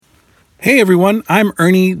Hey everyone, I'm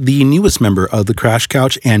Ernie, the newest member of the Crash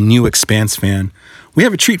Couch and new Expanse fan. We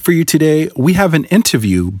have a treat for you today. We have an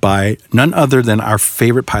interview by none other than our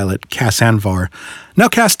favorite pilot, Cass Anvar. Now,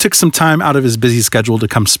 Cass took some time out of his busy schedule to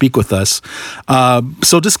come speak with us.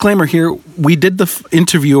 So disclaimer here, we did the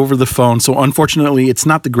interview over the phone, so unfortunately it's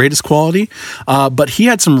not the greatest quality, but he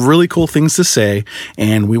had some really cool things to say,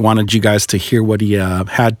 and we wanted you guys to hear what he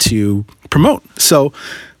had to promote. So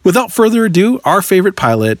without further ado, our favorite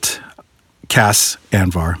pilot, Cass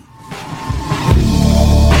Anvar.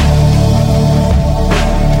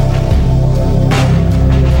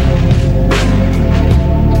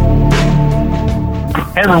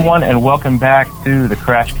 Hey everyone, and welcome back to the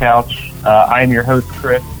Crash Couch. I am your host,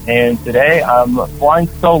 Chris, and today I'm flying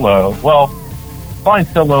solo. Well, flying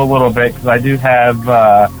solo a little bit because I do have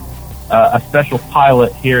a special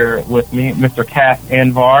pilot here with me, Mr. Cass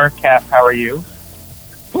Anvar. Cass, how are you?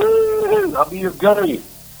 Woo! I'll be your gunner.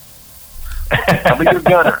 I'll be your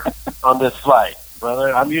gunner on this flight,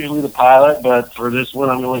 brother. I'm usually the pilot, but for this one,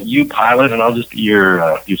 I'm going to let you pilot, and I'll just be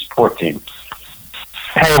your support team.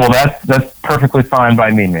 Hey, well, that's perfectly fine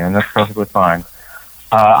by me, man. That's perfectly fine.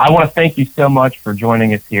 I want to thank you so much for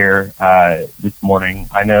joining us here this morning.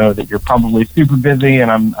 I know that you're probably super busy,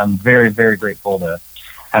 and I'm very, very grateful to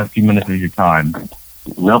have a few minutes of your time.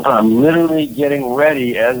 Nope, I'm literally getting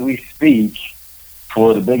ready as we speak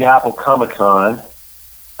for the Big Apple Comic-Con,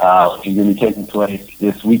 which is going to be taking place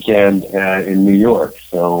this weekend in New York.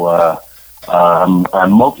 So I'm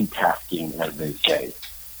multitasking, as they say.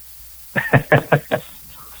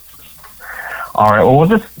 All right. Well, we'll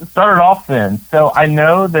just start it off then. So I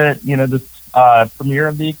know that the premiere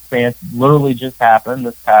of The Expanse literally just happened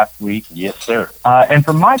this past week. Yes, sir. And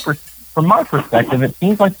from my perspective, it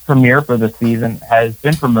seems like the premiere for the season has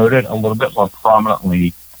been promoted a little bit more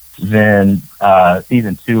prominently than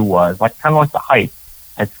season 2 was. Kind of like the hype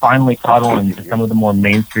has finally caught on to some of the more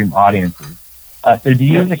mainstream audiences. So do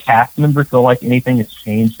you as a cast member feel like anything has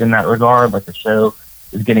changed in that regard? Like the show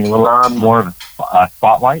is getting a little more of a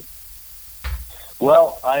spotlight?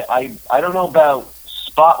 Well, I don't know about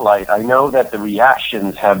spotlight. I know that the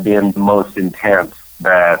reactions have been the most intense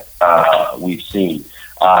that we've seen.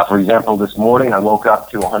 For example, this morning I woke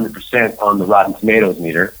up to 100% on the Rotten Tomatoes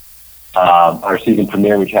meter. Our season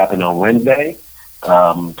premiere, which happened on Wednesday,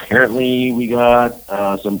 apparently we got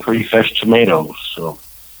some pretty fresh tomatoes. So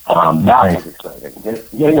that was exciting.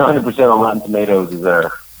 Getting 100% on Rotten Tomatoes is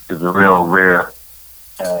a real rare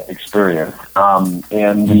experience.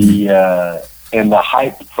 And the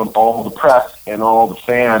hype from all the press and all the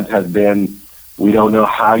fans has been, we don't know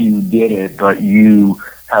how you did it, but you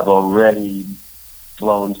have already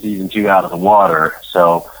blown season 2 out of the water.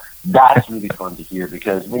 So that's really fun to hear,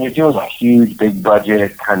 because when you're doing a huge, big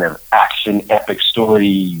budget kind of action, epic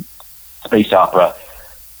story, space opera,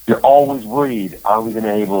 you're always worried, are we going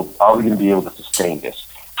to be able to sustain this?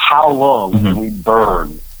 How long can we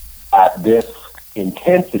burn at this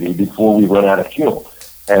intensity before we run out of fuel?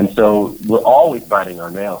 And so we're always biting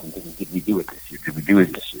our nails and thinking, did we do it this year? Did we do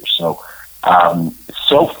it this year? So,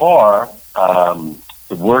 so far,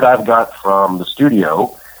 the word I've got from the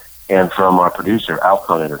studio and from our producer,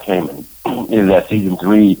 Alcon Entertainment, is that season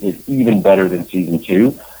 3 is even better than season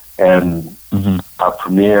 2. And our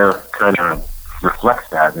premiere kind of reflects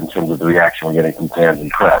that in terms of the reaction we're getting from fans and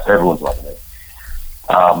press. Everyone's loving it.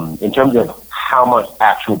 In terms of how much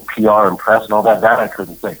actual PR and press and all that I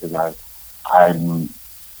couldn't say, because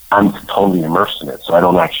I'm totally immersed in it, so I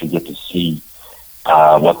don't actually get to see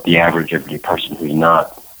what the average everyday person who's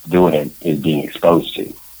not doing it is being exposed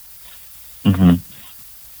to.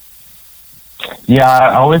 Yeah,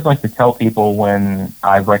 I always like to tell people when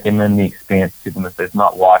I recommend The Expanse to them, if they've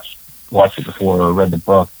not watched it before or read the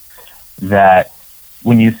book, that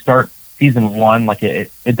when you start season 1,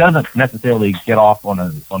 it doesn't necessarily get off on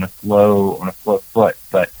a slow foot,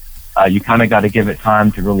 but you kind of got to give it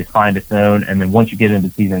time to really find its own, and then once you get into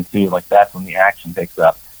season 2, that's when the action picks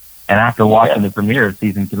up. And after watching the premiere of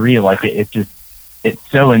season 3, it's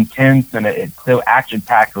so intense and it's so action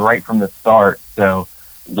packed right from the start. So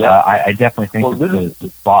I definitely think the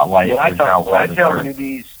spotlight. When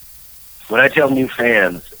I tell new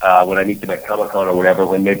fans when I meet them at Comic-Con or whatever,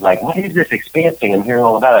 when they're like, "What is this Expanse thing? I'm hearing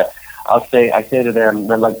all about it." I say to them,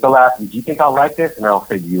 they're like, they'll ask me, "Do you think I'll like this?" And I'll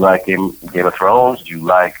say, "Do you like Game of Thrones? Do you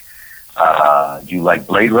like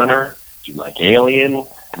Blade Runner? Do you like Alien?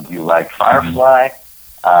 Do you like Firefly?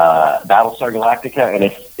 Battlestar Galactica?" And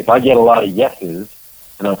if I get a lot of yeses,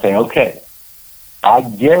 then I'll say, "Okay, I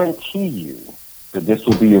guarantee you that this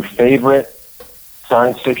will be your favorite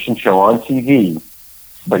science fiction show on TV,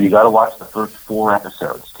 but you got to watch the first 4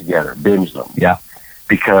 episodes together, binge them." Yeah.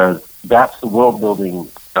 Because that's the world building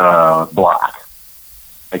block.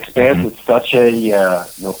 Expanse is such a,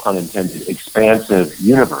 no pun intended, expansive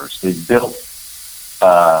universe. They've built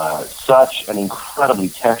such an incredibly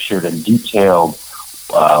textured and detailed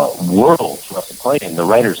world for us to play in. The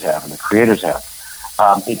writers have and the creators have.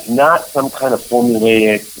 It's not some kind of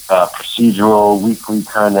formulaic, procedural, weekly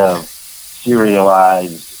kind of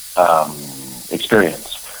serialized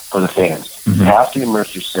experience for the fans. You have to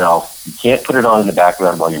immerse yourself. You can't put it on in the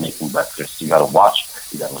background while you're making breakfast. You got to watch.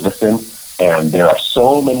 You got to listen. And there are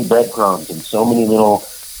so many breadcrumbs and so many little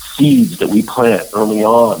seeds that we plant early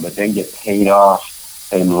on that then get paid off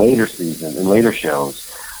in later seasons and later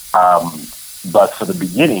shows. But for the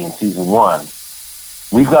beginning in season 1,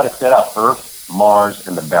 we've got to set up Earth, Mars,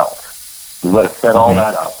 and the belt. We've got to set all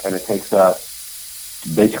that up, and it takes us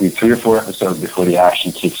basically 3 or 4 episodes before the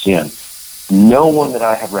action kicks in. No one that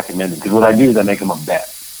I have recommended, because what I do is I make them a bet.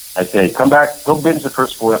 I say, come back, go binge the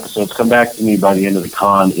first 4 episodes, come back to me by the end of the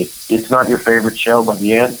con. If it's not your favorite show by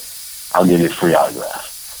the end, I'll give you a free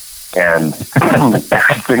autograph. And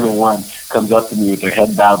every single one comes up to me with their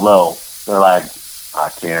head bowed low. They're like, I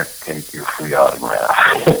can't take your free autograph.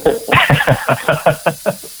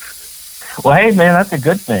 Well, hey, man, that's a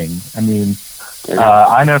good thing. I mean,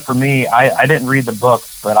 I know for me, I didn't read the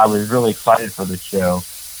books, but I was really excited for the show.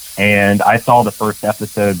 And I saw the first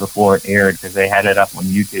episode before it aired because they had it up on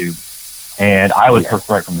YouTube. And I was hooked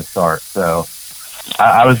right from the start. So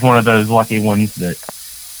I was one of those lucky ones that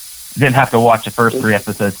didn't have to watch the first 3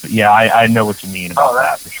 episodes. But yeah, I know what you mean about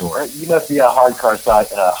that for sure. You must be a hardcore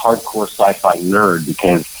sci-fi nerd,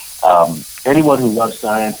 because anyone who loves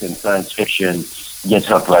science and science fiction gets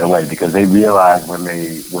hooked right away, because they realize when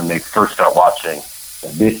they first start watching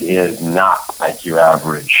that this is not like your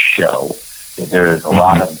average show. That there is a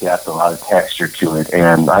lot of depth, a lot of texture to it.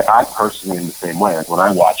 And I personally am the same way. Like when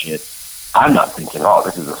I watch it, I'm not thinking, oh,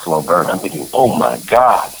 this is a slow burn. I'm thinking, oh my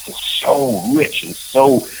God, this is so rich and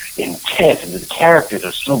so intense, and the characters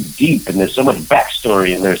are so deep, and there's so much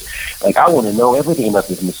backstory, and there's, like, I want to know everything about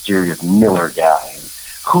this mysterious Miller guy. And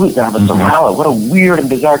who is Albert Sorrella? What a weird and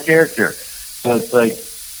bizarre character. So it's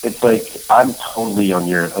like I'm totally on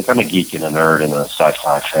your, like, I'm a geek and a nerd and a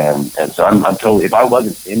sci-fi fan, and so I'm totally, if I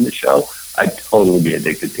wasn't in the show, I'd totally be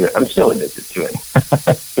addicted to it. I'm still addicted to it.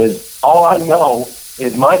 Because all I know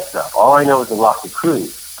is my stuff. All I know is the Rocket Crew.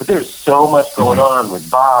 But there's so much going on with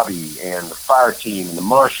Bobby and the fire team and the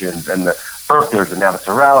Martians and the Earthers and now the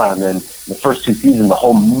Sorrella, and then the first 2 seasons, the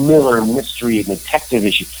whole Miller mystery and detective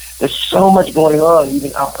issue. There's so much going on,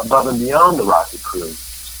 even up above and beyond the Rocket Crew.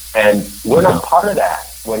 And we're not part of that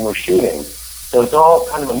when we're shooting. So it's all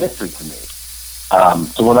kind of a mystery to me.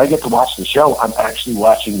 So when I get to watch the show, I'm actually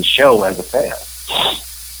watching the show as a fan.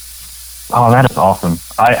 Oh, that is awesome.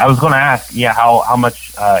 I was going to ask, how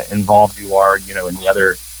much involved you are, in the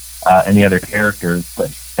other characters,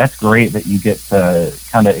 but that's great that you get to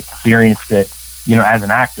kind of experience it, as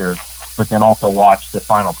an actor, but then also watch the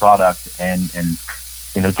final product and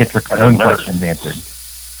get your own questions answered.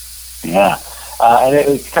 Yeah. And it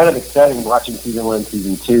was kind of exciting watching season 1,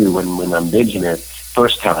 season 2 when I'm binging it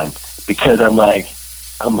first time, because I'm like,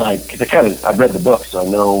 cause I've read the book, so I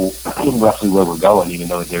know roughly where we're going, even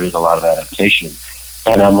though there is a lot of adaptation.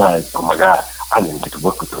 And I'm like, oh my God, I didn't get to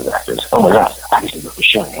work with those actors. Oh my God, I get to work with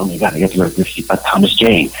Shelley. Oh my God, I get to work with Thomas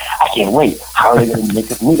Jane. I can't wait. How are they going to make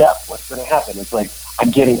us meet up? What's going to happen? It's like I'm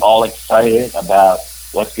getting all excited about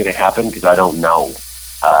what's going to happen, because I don't know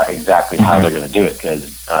exactly how they're going to do it,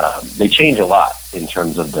 because they change a lot in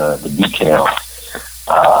terms of the details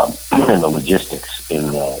and the logistics in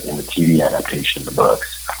the TV adaptation of the books.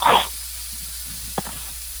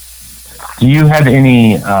 Do you have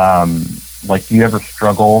any, do you ever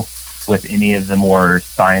struggle with any of the more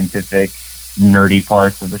scientific, nerdy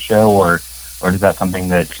parts of the show, or is that something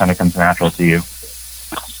that kind of comes natural to you?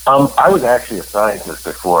 I was actually a scientist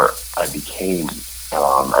before I became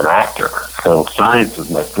an actor, so science was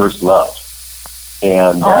my first love.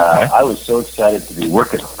 And I was so excited to be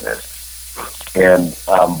working on this. And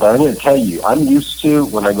but I'm going to tell you, I'm used to,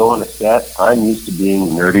 when I go on a set, I'm used to being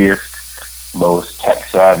the nerdiest, most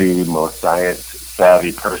tech-savvy, most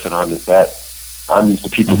science-savvy person on the set. I'm used to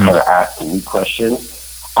people kind of asking me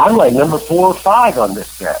questions. I'm like number 4 or 5 on this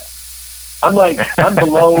set. I'm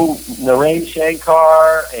below Naren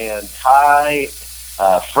Shankar and Ty,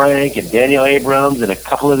 Frank and Daniel Abrams and a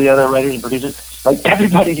couple of the other writers and producers. Like,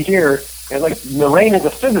 everybody here, and like, Naren is a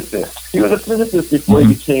physicist. He was a physicist before he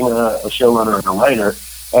became a showrunner and a writer.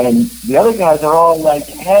 And the other guys are all like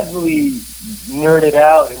heavily nerded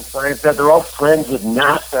out in science. They're all friends with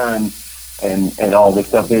NASA and all this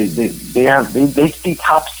stuff. They see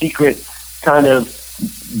top secret kind of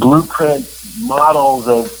blueprint models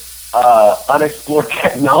of unexplored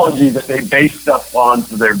technology that they base stuff on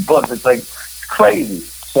for their books. It's like, it's crazy.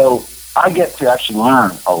 So I get to actually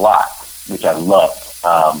learn a lot, which I love.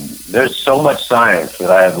 There's so much science that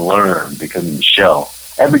I have learned because of the show.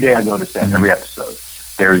 Every day I go to set, every episode,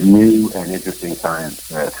 there's new and interesting science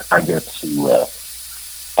that I get to,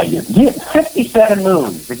 57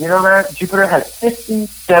 moons. Did you know that? Jupiter has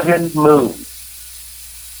 57 moons.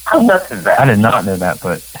 How nuts is that? I did not know that,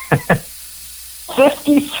 but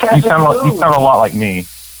 57 you sound a lot like me.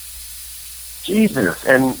 Jesus.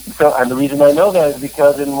 And the reason I know that is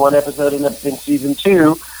because in one episode in season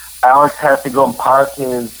 2, Alex has to go and park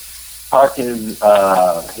his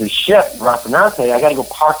ship, Rocinante. I got to go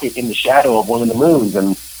park it in the shadow of one of the moons,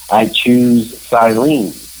 and I choose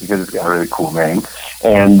Cylene because it's got a really cool name.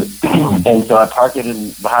 And so I park it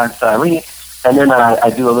behind Cylene, and then I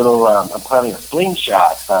do a little. I'm planning a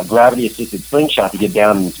slingshot, gravity-assisted slingshot to get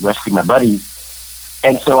down and rescue my buddies.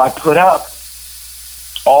 And so I put up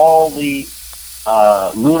all the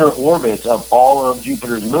lunar orbits of all of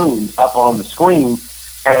Jupiter's moons up on the screen,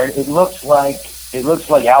 and it looks like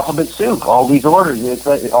alphabet soup. All these orders, it's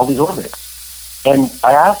like all these orbits. And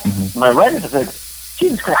I asked my writers, I said,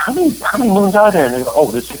 "Jesus Christ, how many moons are there?" And they go, "Oh,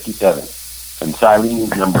 there's 57, and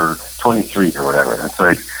Cylene's number 23 or whatever." And it's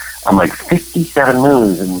like, I'm like 57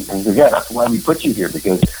 moons, and yeah, that's why we put you here,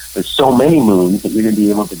 because there's so many moons that you're going to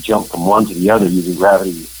be able to jump from one to the other using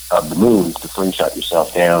gravity of the moons to slingshot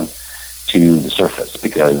yourself down to the surface.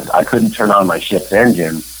 Because I couldn't turn on my ship's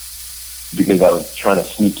engine because I was trying to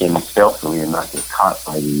sneak in stealthily and not get caught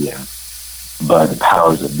by the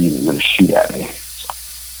powers that be that were going to shoot at me.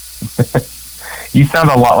 You sound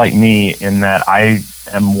a lot like me in that I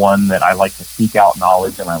am one that I like to seek out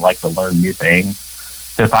knowledge and I like to learn new things.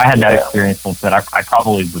 So if I had that experience once, then I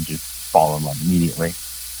probably would just fall in love immediately.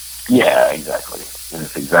 Yeah, exactly. And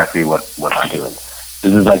it's exactly what I'm doing.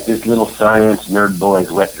 This is like this little science nerd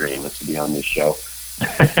boy's wet dream is to be on this show.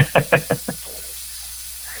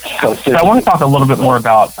 So I want to talk a little bit more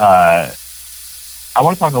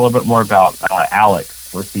about Alex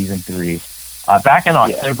for season 3. Back in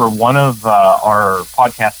October, one of our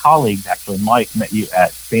podcast colleagues, actually Mike, met you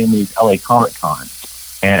at Stanley's LA Comic Con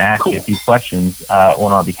and asked you a few questions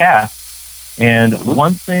on our behalf. And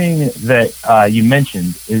one thing that you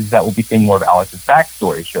mentioned is that we'll be seeing more of Alex's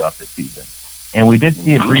backstory show up this season. And we did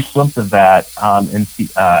see a brief glimpse of that in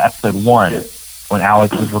episode 1 when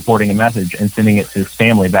Alex was recording a message and sending it to his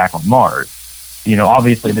family back on Mars. You know,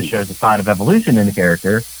 obviously this shows a sign of evolution in the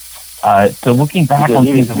character. So looking back on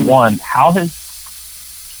season 1, how has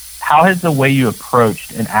the way you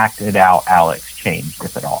approached and acted out Alex changed,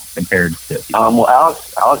 if at all, compared to well,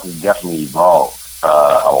 Alex has definitely evolved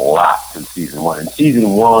a lot since season 1. In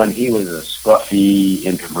season 1, he was a scruffy,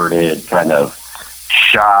 introverted, kind of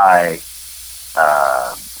shy,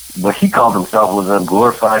 what he called himself was a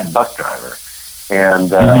glorified bus driver. And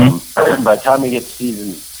by the time we get to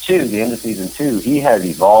season 2, the end of season 2, he has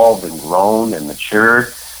evolved and grown and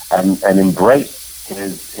matured and embraced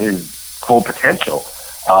his full potential.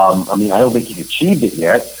 I mean, I don't think he's achieved it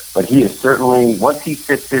yet, but he is certainly, once he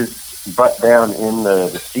sits his butt down in the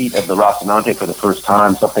seat of the Rocinante for the first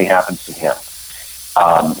time, something happens to him.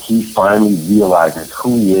 He finally realizes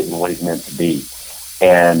who he is and what he's meant to be.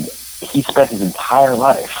 And he spent his entire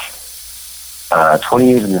life, 20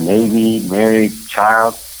 years in the Navy, married,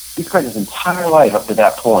 child. He spent his entire life up to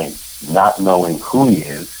that point not knowing who he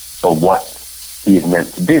is or what he is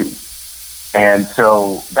meant to do. And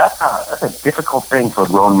so that's a difficult thing for a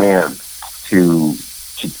grown man to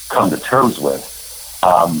come to terms with.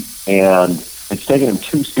 And it's taken him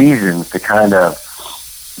 2 seasons to kind of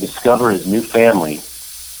discover his new family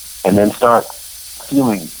and then start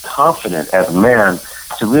feeling confident as a man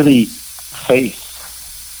to really face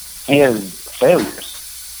his failures,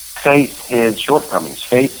 face his shortcomings,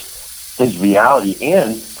 face his reality,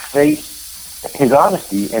 and face his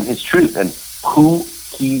honesty and his truth and who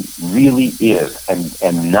he really is,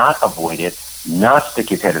 and not avoid it, not stick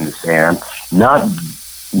his head in the sand, not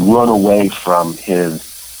run away from his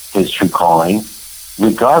true calling,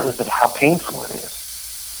 regardless of how painful it is.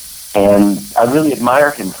 And I really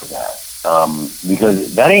admire him for that,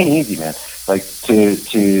 because that ain't easy, man. Like to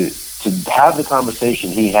have the conversation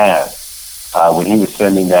he had when he was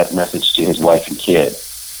sending that message to his wife and kid.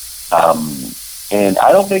 And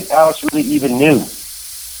I don't think Alex really even knew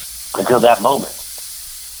until that moment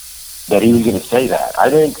that he was going to say that. I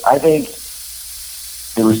think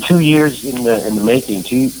it was 2 years in the making,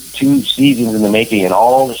 two seasons in the making, and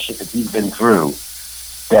all the shit that he's been through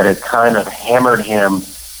that has kind of hammered him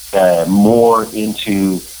more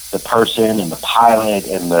into the person and the pilot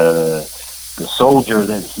and the soldier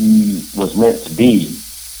that he was meant to be.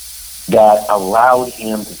 that allowed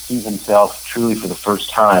him to see himself truly for the first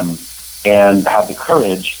time and have the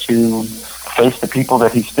courage to face the people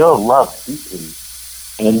that he still loved deeply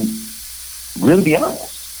and really be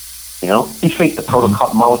honest. You know, he faced the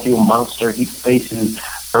prototype molecule monster. He faces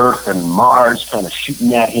Earth and Mars kind of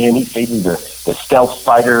shooting at him. He faces the stealth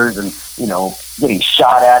fighters and, you know, getting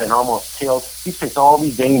shot at and almost killed. He faced all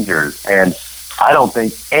these dangers, and I don't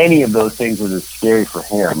think any of those things was as scary for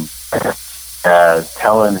him as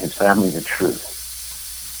telling his family the truth.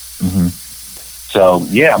 Mm-hmm. So,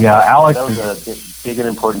 yeah, Alex, that was a big and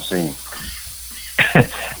important scene.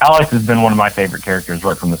 Alex has been one of my favorite characters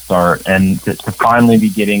right from the start, and to finally be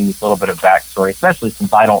getting this little bit of backstory, especially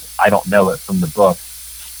since I don't know it from the book,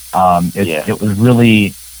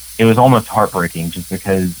 it was almost heartbreaking, just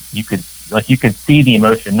because you could see the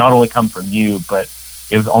emotion not only come from you, but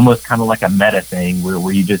it was almost kind of like a meta thing where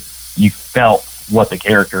you felt what the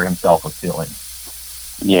character himself was feeling.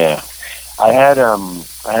 Yeah, I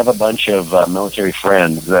have a bunch of military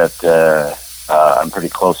friends that I'm pretty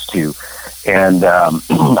close to, and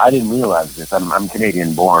I didn't realize this. I'm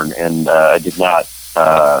Canadian born, and I did not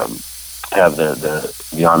have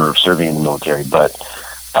the honor of serving in the military. But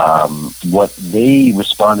what they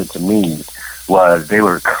responded to me was they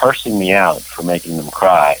were cursing me out for making them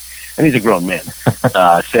cry. And these are grown men,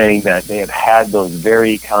 saying that they have had those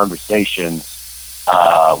very conversations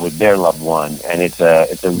with their loved one, and it's a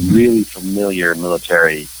really familiar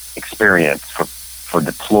military experience for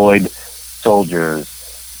deployed soldiers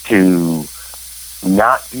to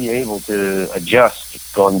not be able to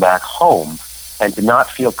adjust going back home and to not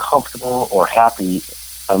feel comfortable or happy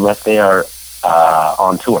unless they are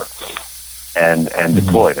on tour and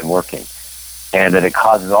deployed and working, and that it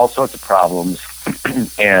causes all sorts of problems.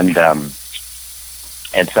 And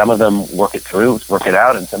some of them work it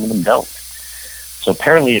out, and some of them don't. So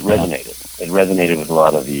apparently it resonated. It resonated with a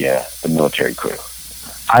lot of the military crew.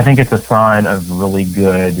 I think it's a sign of really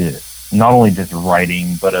good, not only just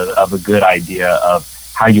writing, but of a good idea of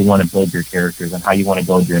how you want to build your characters and how you want to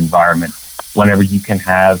build your environment. Whenever you can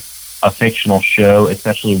have a fictional show,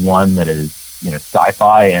 especially one that is, you know,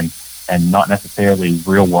 sci-fi and not necessarily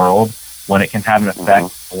real world, when it can have an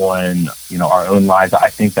effect on, you know, our own lives, I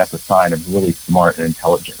think that's a sign of really smart and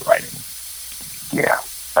intelligent writing. Yeah,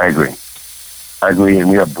 I agree, and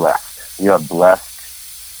we are blessed. We are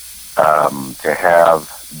blessed to have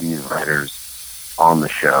these writers on the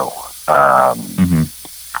show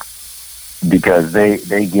because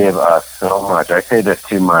they give us so much. I say this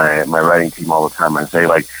to my writing team all the time. I say,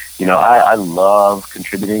 like, you know, I love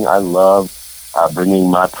contributing. I love bringing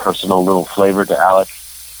my personal little flavor to Alex,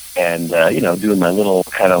 and you know, doing my little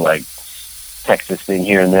kind of like Texas thing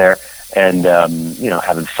here and there, and you know,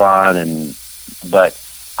 having fun. But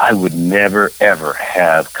I would never ever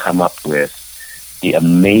have come up with the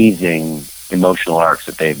amazing emotional arcs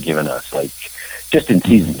that they've given us. Like, just in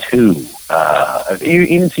season 2,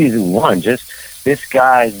 even season 1, just this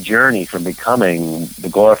guy's journey from becoming the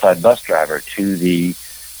glorified bus driver to the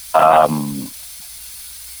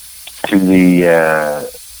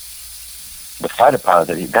fighter pilot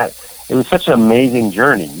it was such an amazing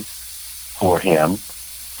journey for him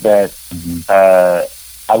that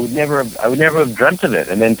I would never have dreamt of it.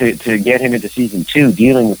 And then to get him into season 2,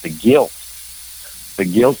 dealing with the guilt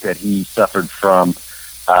that he suffered from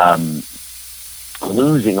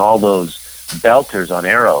losing all those belters on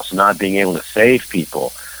Eros, not being able to save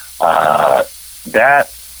people, that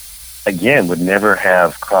again would never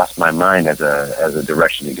have crossed my mind as a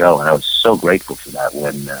direction to go, and I was so grateful for that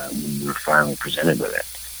when we were finally presented with it.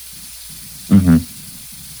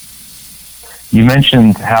 You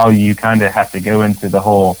mentioned how you kind of have to go into the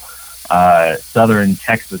whole southern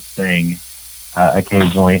Texas thing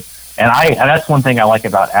occasionally, and that's one thing I like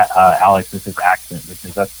about Alex is his accent,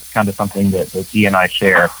 because that's kind of something that he and I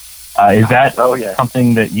share. Is that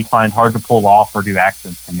something that you find hard to pull off, or do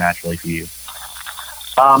accents come naturally for you?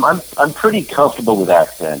 I'm pretty comfortable with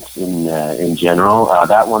accents in general.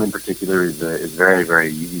 That one in particular is very, very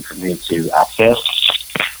easy for me to access.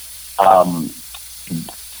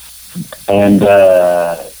 And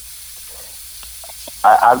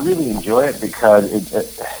I really enjoy it because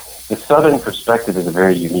the Southern perspective is a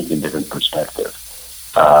very unique and different perspective.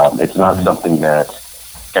 It's not something that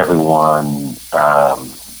everyone,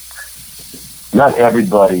 not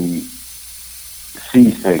everybody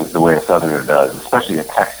sees things the way a Southerner does, especially a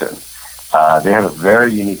Texan. They have a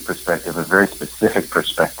very unique perspective, a very specific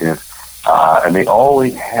perspective, and they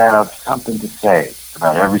always have something to say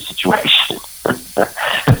about every situation.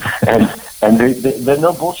 and they're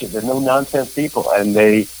no bullshit. They're no nonsense people, and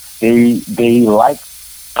they like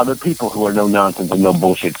other people who are no nonsense and no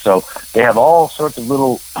bullshit. So they have all sorts of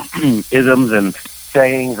little isms and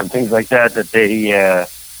sayings and things like that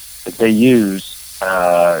they use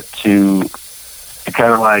to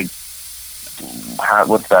kind of like,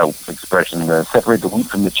 what's that expression? Separate the wheat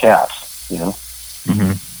from the chaff, you know.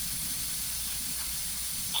 Mm-hmm.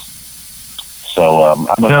 So I'm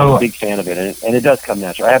a big fan of it, and it does come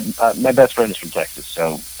natural. I have my best friend is from Texas,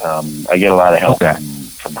 so I get a lot of help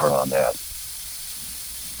from her on that.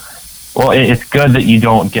 Well, it's good that you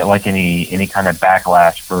don't get like any kind of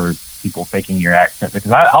backlash for people faking your accent,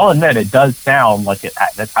 because I'll admit it does sound like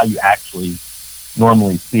that's how you actually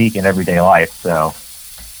normally speak in everyday life. So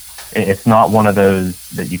it's not one of those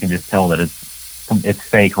that you can just tell that it's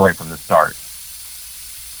fake right from the start.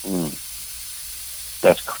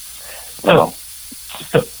 That's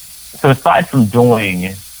so aside from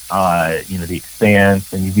doing The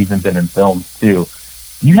Expanse, and you've even been in films too,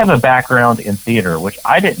 you have a background in theater, which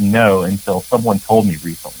I didn't know until someone told me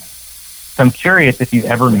recently. So I'm curious if you've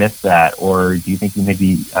ever missed that, or do you think you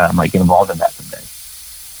maybe might get involved in that someday?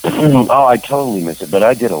 Oh, I totally miss it, but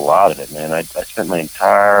I did a lot of it, man. I spent my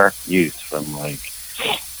entire youth from like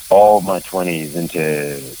all my 20s into,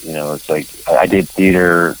 it's like I did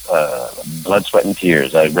theater, blood, sweat, and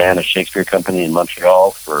tears. I ran a Shakespeare company in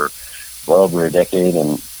Montreal for well over a decade,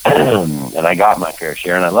 and and I got my fair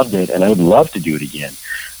share, and I loved it, and I would love to do it again.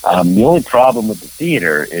 The only problem with the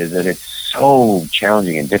theater is that it's so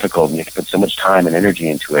challenging and difficult, and you have to put so much time and energy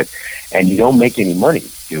into it, and you don't make any money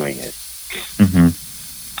doing it. Mm-hmm.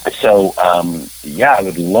 So, I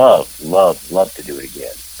would love to do it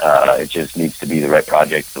again. It just needs to be the right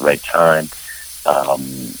project, the right time,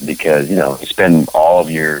 because, you spend all of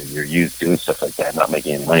your youth doing stuff like that, not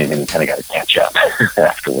making any money, and then you kind of got to catch up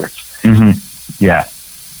afterwards. Mm-hmm. Yeah,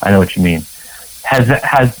 I know what you mean. How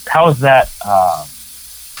has that,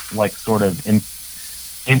 sort of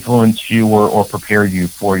influenced you or prepared you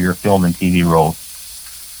for your film and TV roles?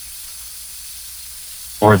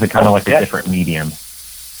 Or is it kind of like a different medium?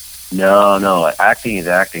 No. Acting is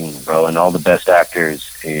acting, bro, and all the best actors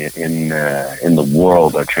in the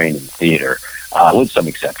world are trained in theater, with some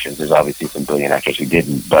exceptions. There's obviously some brilliant actors who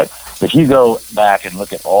didn't, but if you go back and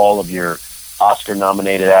look at all of your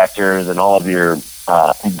Oscar-nominated actors and all of your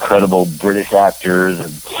incredible British actors,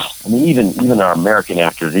 and I mean even our American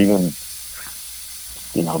actors, even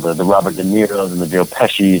the Robert De Niro's and the Joe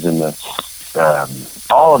Pesci's and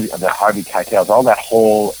all of the Harvey Keitels, all that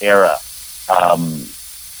whole era.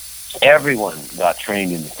 Everyone got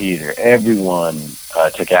trained in the theater. Everyone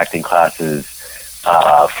took acting classes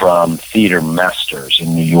from theater masters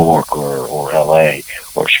in New York or LA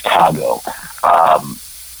or Chicago.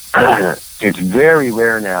 It's very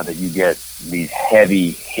rare now that you get these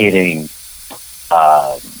heavy-hitting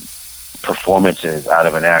performances out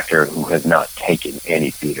of an actor who has not taken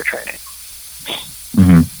any theater training.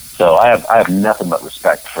 Mm-hmm. So I have nothing but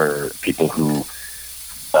respect for people who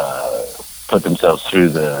put themselves through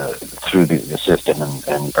the system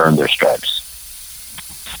and earn their stripes.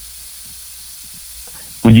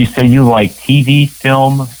 Would you say you like TV,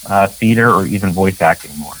 film, theater, or even voice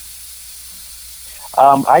acting more?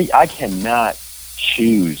 I cannot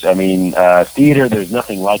choose. I mean, theater, there's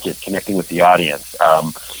nothing like it, connecting with the audience.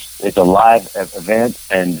 It's a live event,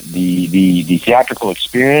 and the theatrical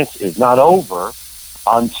experience is not over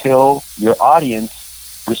until your audience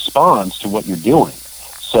responds to what you're doing.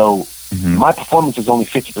 So my performance is only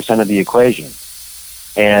 50% of the equation.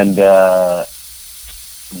 And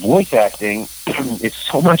voice acting is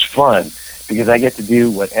so much fun because I get to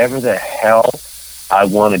do whatever the hell I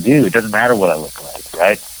want to do. It doesn't matter what I look like,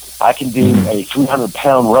 right? I can do a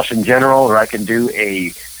 300-pound Russian general, or I can do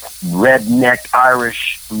a red-necked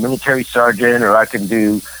Irish military sergeant, or I can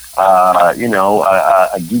do, a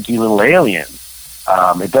geeky little alien.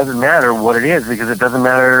 It doesn't matter what it is because it doesn't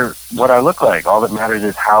matter what I look like. All that matters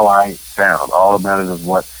is how I sound. All that matters is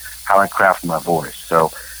how I craft my voice.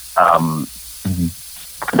 So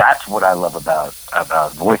that's what I love about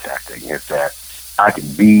voice acting, is that I can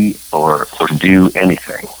be or do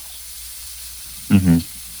anything. Mm-hmm.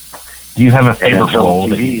 Do you have a favorite role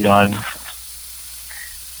that you've done?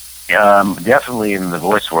 Definitely in the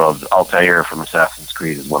voice world, Altair from Assassin's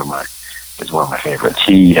Creed is one of my favorites.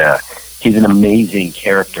 He's an amazing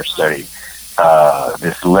character study.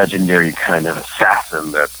 This legendary kind of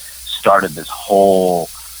assassin that started this whole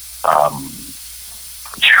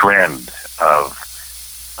trend of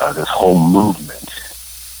this whole movement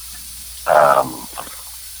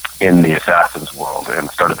in the Assassin's world, and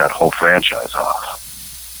started that whole franchise off.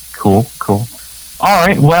 Cool. All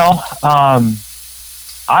right. Well,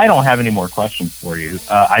 I don't have any more questions for you.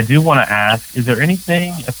 I do want to ask, is there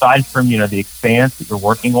anything aside from, The Expanse that you're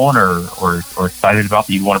working on or excited about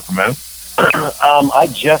that you want to promote? I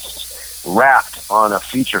just wrapped on a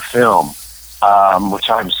feature film, which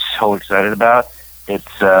I'm so excited about.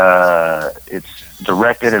 It's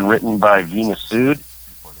directed and written by Veena Sood,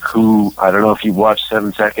 who, I don't know if you've watched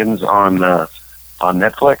 7 Seconds on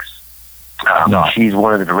Netflix. No. She's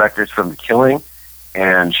one of the directors from The Killing,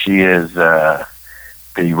 and she is the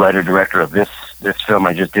writer-director of this film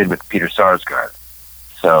I just did with Peter Sarsgaard.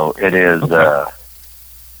 So it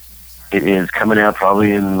is coming out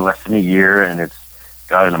probably in less than a year, and it's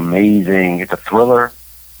got it's a thriller,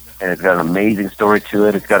 and it's got an amazing story to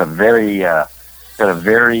it. It's got a very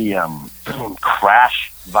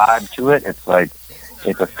Crash vibe to it. It's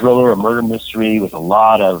a thriller, a murder mystery with a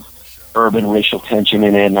lot of urban racial tension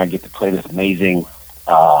in it, and I get to play this amazing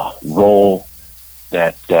role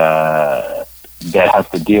that has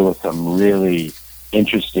to deal with some really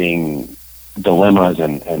interesting dilemmas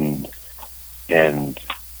and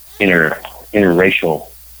interracial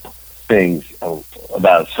things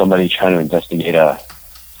about somebody trying to investigate a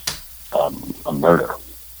murder.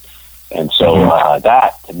 And so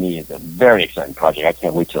that, to me, is a very exciting project. I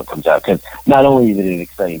can't wait till it comes out, because not only is it an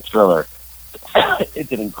exciting thriller,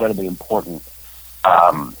 it's an incredibly important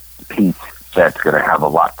piece that's going to have a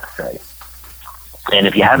lot to say. And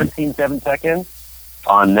if you haven't seen 7 Seconds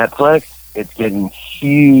on Netflix, it's getting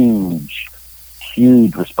huge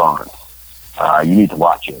response. You need to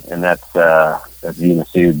watch it, and that's Veena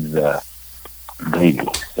Sood's baby.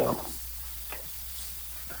 So,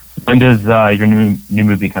 when does your new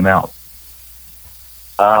movie come out?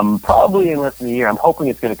 Probably in less than a year. I'm hoping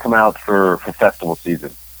it's going to come out for festival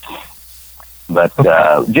season. But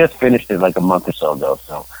just finished it like a month or so ago.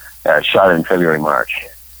 So shot it in February, March.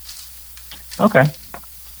 Okay.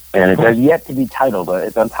 And it has yet to be titled.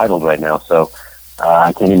 It's untitled right now, so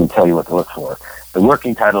I can't even tell you what to look for. The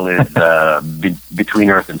working title is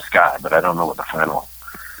Between Earth and Sky, but I don't know what the final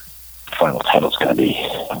title's going to be.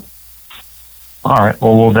 All right.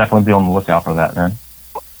 Well, we'll definitely be on the lookout for that then.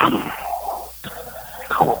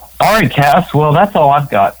 Cool. All right, Cass. Well, that's all I've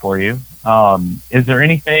got for you. Is there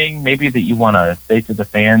anything maybe that you want to say to the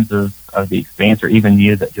fans of The Expanse, or even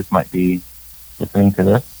you that just might be listening to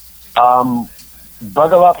this?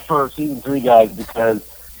 Buckle up for season 3, guys, because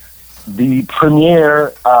the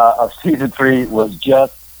premiere of season 3 was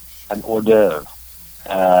just an hors d'oeuvre.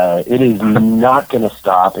 It is not going to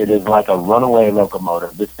stop. It is like a runaway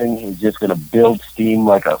locomotive. This thing is just going to build steam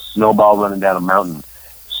like a snowball running down a mountain.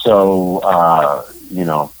 So,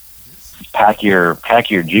 pack your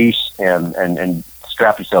juice and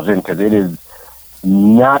strap yourselves in, because it is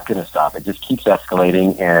not going to stop. It just keeps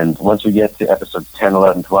escalating. And once we get to episodes 10,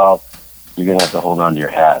 11, 12, you're going to have to hold on to your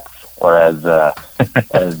hats. Or as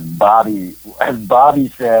Bobby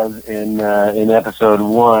says in episode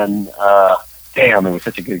 1, damn, it was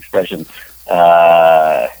such a good expression.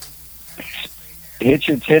 Hit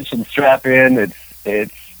your tits and strap in.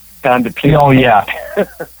 It's time to pee. Oh yeah.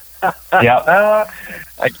 Yep.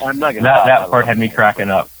 I'm not gonna. That part had me cracking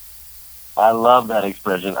up. I love that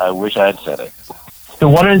expression. I wish I had said it. So,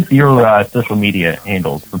 what is your social media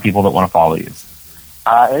handles for people that want to follow you?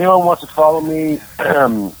 Anyone wants to follow me?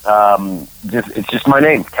 It's just my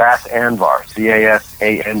name, Cass Anvar,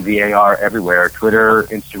 CASANVAR, everywhere. Twitter,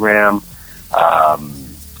 Instagram,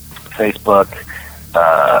 Facebook,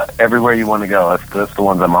 everywhere you want to go. That's the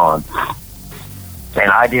ones I'm on. And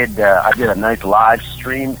I did a nice live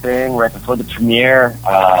stream thing right before the premiere.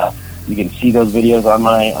 You can see those videos on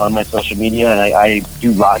my social media, and I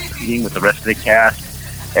do live tweeting with the rest of the cast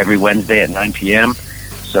every Wednesday at 9 p.m.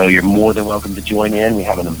 So you're more than welcome to join in. We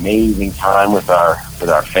have an amazing time with our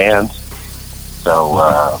fans.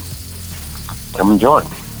 So come and join.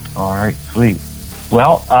 All right, sweet.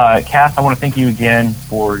 Well, Cass, I want to thank you again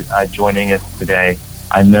for joining us today.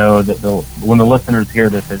 I know that when the listeners hear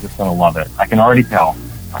this, they're just going to love it. I can already tell.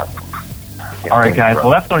 All right, guys. Well,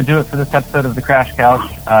 that's going to do it for this episode of The Crash Couch.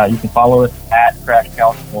 You can follow us at Crash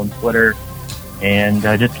Couch on Twitter. And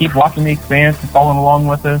just keep watching The Expanse and following along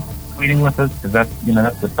with us, tweeting with us, because that's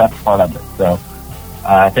the best part of it. So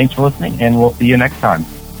thanks for listening, and we'll see you next time.